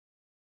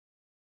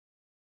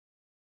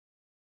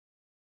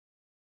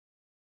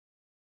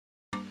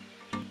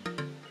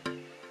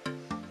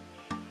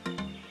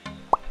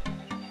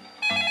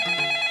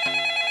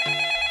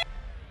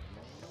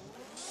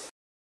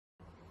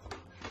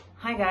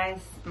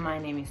guys, my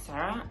name is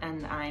Sara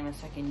and I'm a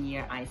second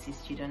year IC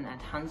student at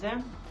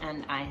Hanze,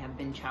 and I have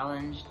been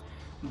challenged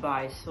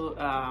by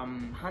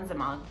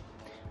Hanze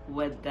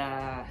with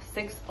the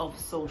 6 of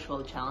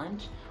social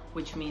challenge,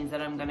 which means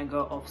that I'm gonna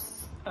go off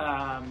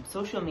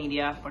social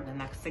media for the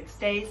next 6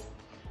 days,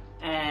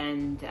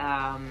 and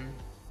I'm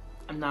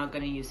not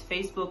gonna use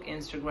Facebook,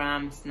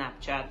 Instagram,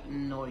 Snapchat,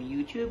 nor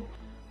YouTube.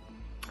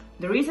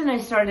 The reason I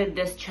started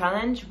this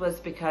challenge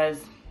was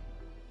because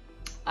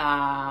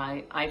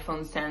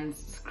iPhone sends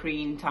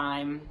screen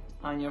time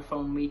on your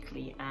phone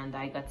weekly, and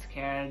I got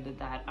scared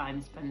that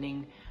I'm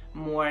spending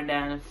more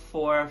than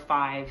 4,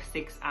 5,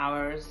 6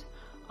 hours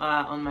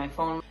on my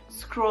phone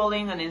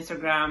scrolling on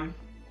Instagram,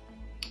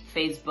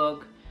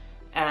 Facebook,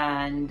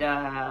 and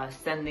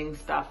sending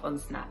stuff on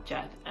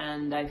Snapchat,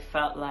 and I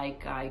felt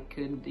like I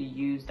could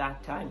use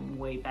that time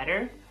way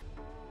better.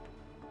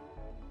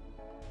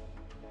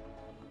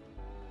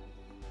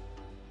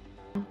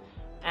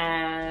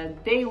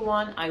 Day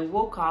 1, I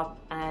woke up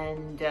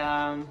and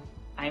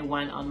I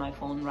went on my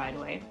phone right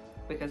away,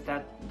 because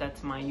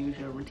that's my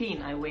usual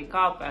routine. I wake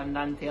up and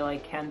until I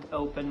can't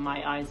open my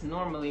eyes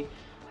normally,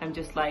 I'm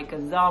just like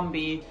a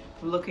zombie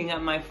looking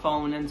at my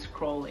phone and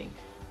scrolling.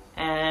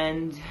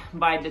 And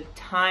by the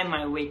time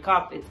I wake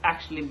up, it's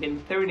actually been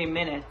 30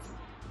 minutes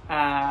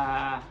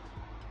I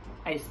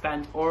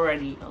spent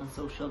already on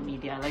social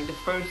media. Like the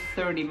first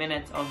 30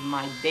 minutes of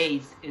my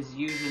days is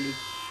usually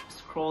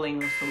scrolling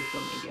on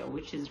social media,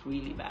 which is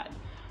really bad.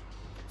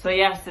 So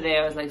yesterday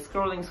I was like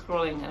scrolling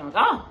and I was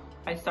like, oh,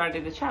 I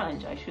started a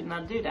challenge, I should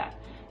not do that.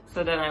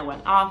 So then I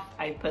went off,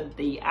 I put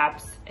the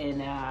apps in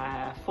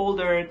a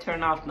folder,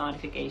 turn off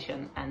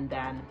notification, and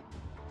then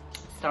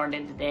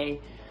started the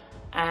day.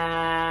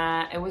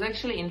 It was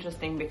actually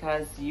interesting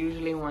because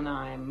usually when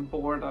I'm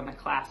bored on a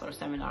class or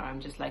seminar,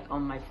 I'm just like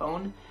on my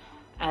phone,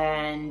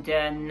 and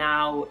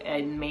now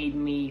it made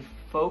me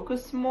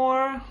focus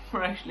more,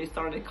 or actually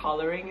started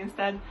coloring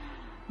instead.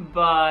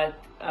 But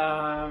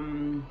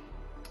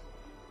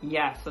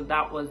yeah, so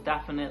that was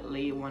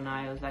definitely when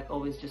I was like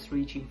always just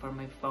reaching for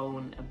my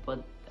phone,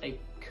 but I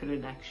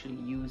couldn't actually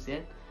use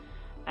it.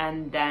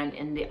 And then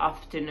in the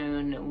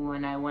afternoon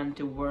when I went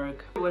to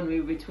work, when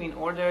we were between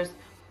orders,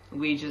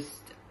 we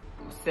just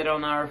sit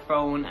on our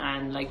phone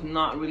and like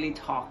not really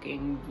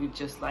talking, we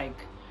just like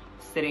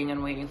sitting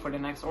and waiting for the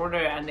next order.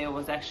 And it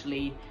was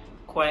actually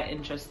quite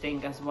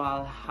interesting as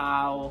well,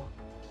 how,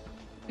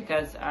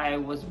 because I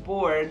was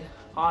bored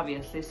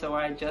obviously, so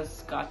I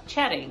just got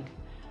chatting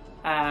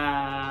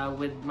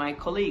with my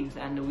colleagues,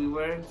 and we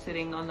were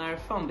sitting on our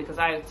phone because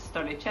I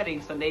started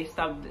chatting, so they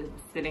stopped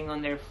sitting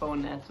on their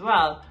phone as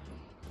well,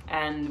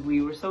 and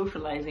we were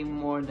socializing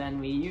more than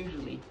we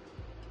usually.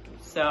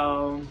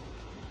 So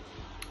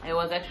it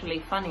was actually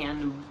funny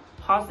and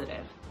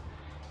positive.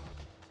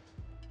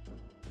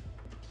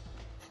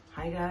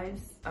 Hi guys,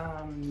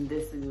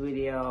 this is a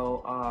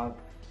video of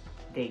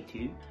day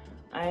 2.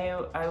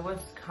 I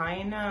was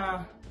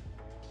kinda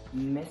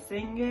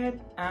missing it,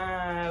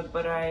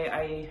 but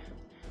I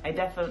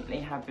definitely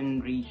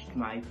haven't reached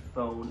my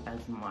phone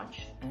as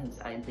much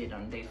as I did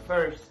on day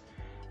 1st,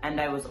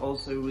 and I was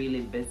also really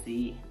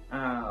busy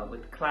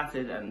with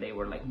classes, and they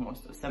were like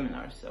most of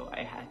seminars, so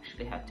I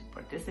actually had to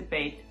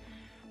participate,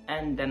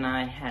 and then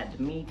I had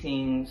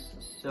meetings,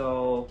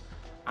 so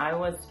I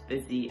was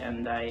busy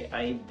and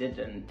I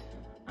didn't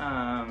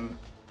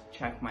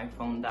check my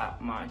phone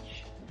that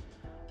much.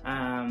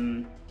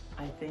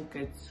 I think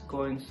it's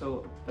going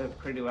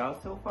pretty well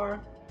so far.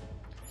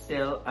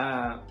 Still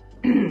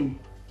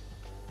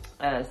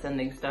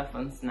sending stuff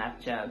on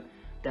Snapchat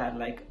that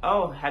like,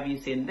 oh, have you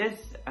seen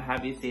this?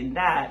 Have you seen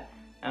that?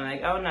 I'm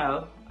like, oh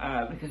no,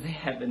 because I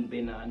haven't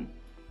been on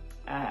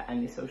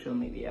any social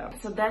media.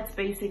 So that's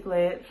basically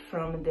it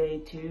from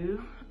day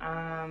 2.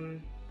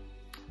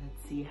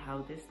 Let's see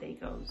how this day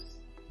goes.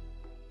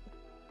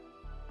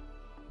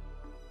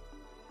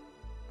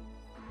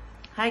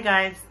 Hi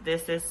guys,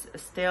 this is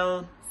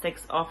still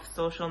 6 of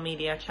social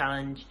media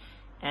challenge,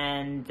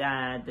 and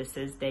this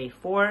is day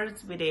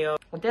 4's video.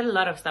 I did a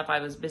lot of stuff, I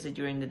was busy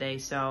during the day,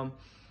 so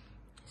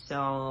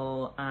it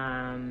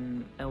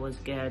was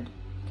good,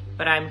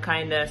 but I'm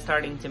kind of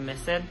starting to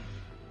miss it.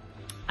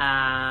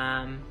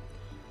 I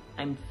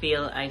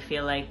feel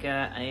like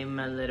I'm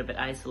a little bit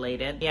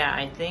isolated. Yeah,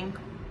 I think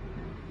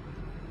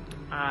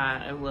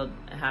it will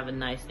have a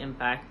nice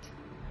impact,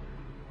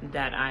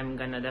 that I'm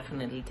gonna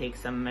definitely take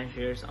some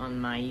measures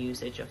on my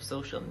usage of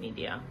social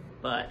media,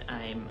 but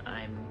I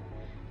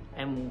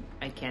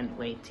can't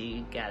wait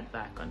to get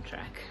back on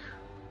track.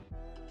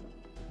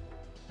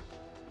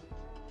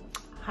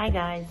 Hi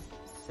guys,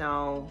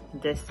 so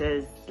this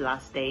is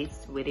last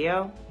day's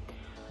video,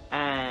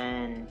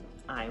 and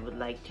I would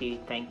like to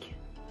thank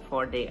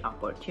for the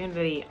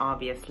opportunity.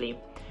 Obviously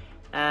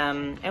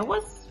it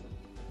was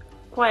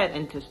quite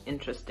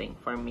interesting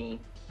for me.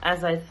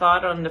 As I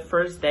thought on the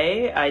first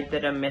day, I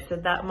didn't miss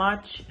it that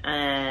much,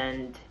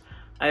 and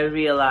I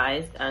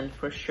realized, and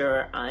for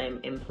sure I'm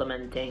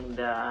implementing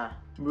the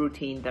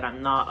routine that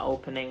I'm not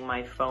opening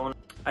my phone.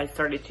 I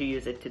started to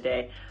use it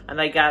today and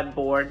I got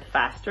bored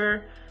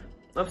faster,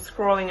 of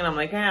scrolling and I'm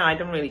like, I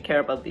don't really care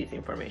about this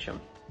information.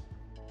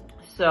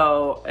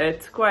 So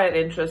it's quite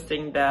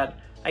interesting that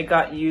I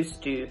got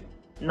used to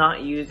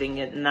not using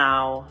it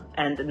now,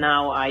 and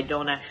now I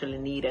don't actually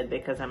need it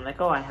because I'm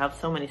like, oh, I have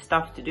so many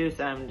stuff to do,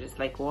 so I'm just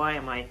like, why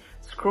am I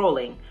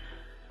scrolling?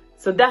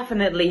 So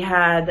definitely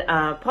had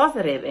a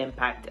positive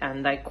impact,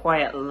 and I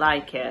quite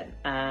like it,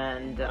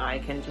 and I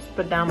can just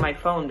put down my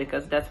phone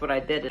because that's what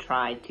I did,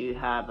 try to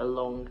have a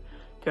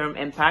long-term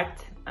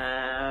impact,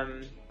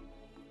 and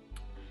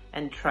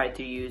try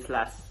to use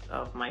less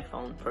of my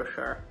phone for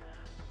sure.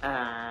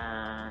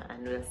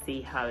 And we'll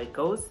see how it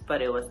goes,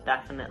 but it was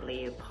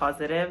definitely a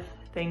positive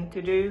thing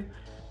to do.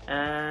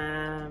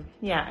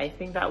 Yeah, I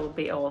think that would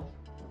be all.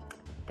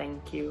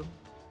 Thank you.